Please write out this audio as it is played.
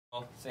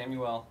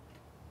Samuel.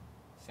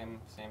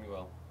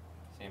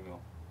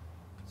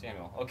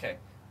 Okay,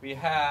 we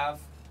have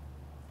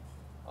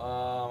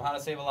How to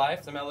Save a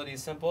Life. The melody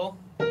is simple.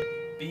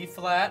 B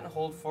flat,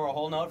 hold for a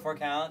whole note, 4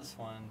 counts.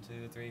 1,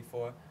 2, 3,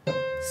 4.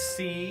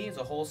 C is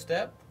a whole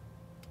step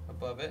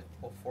above it,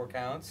 4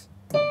 counts.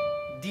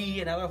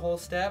 D, another whole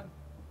step,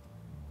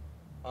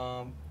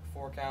 4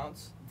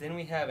 counts. Then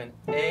we have an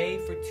A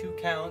for 2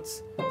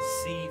 counts,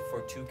 C for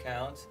 2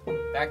 counts.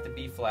 Back to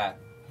B flat.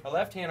 Our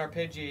left hand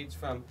arpeggiates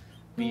from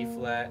B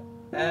flat,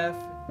 F,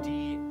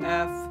 D,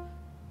 F,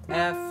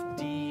 F,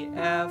 D,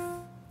 F.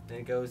 Then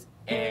it goes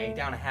A,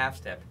 down a half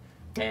step.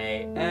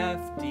 A, F,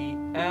 D,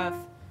 F,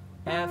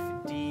 F,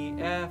 D,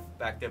 F.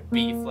 Back to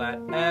B flat,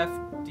 F,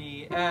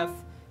 D, F,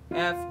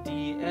 F,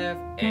 D, F,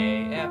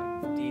 A, F,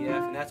 D,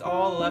 F. And that's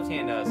all the left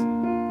hand does.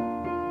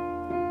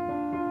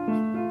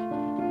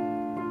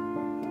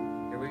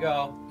 Here we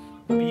go.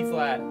 B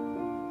flat,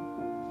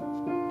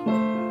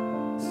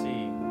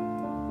 C.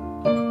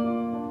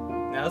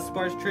 Now this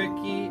part's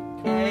tricky.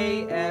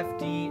 A, F,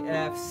 D,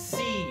 F, C,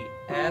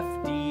 F,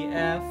 D,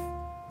 F.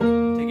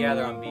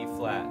 Together on B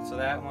flat. So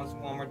that one's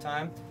one more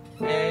time.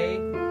 A,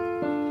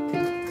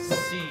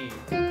 C.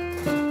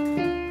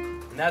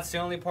 And that's the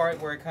only part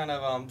where it kind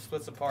of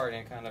splits apart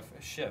and it kind of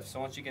shifts.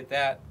 So once you get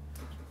that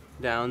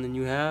down, then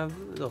you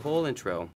have the whole intro.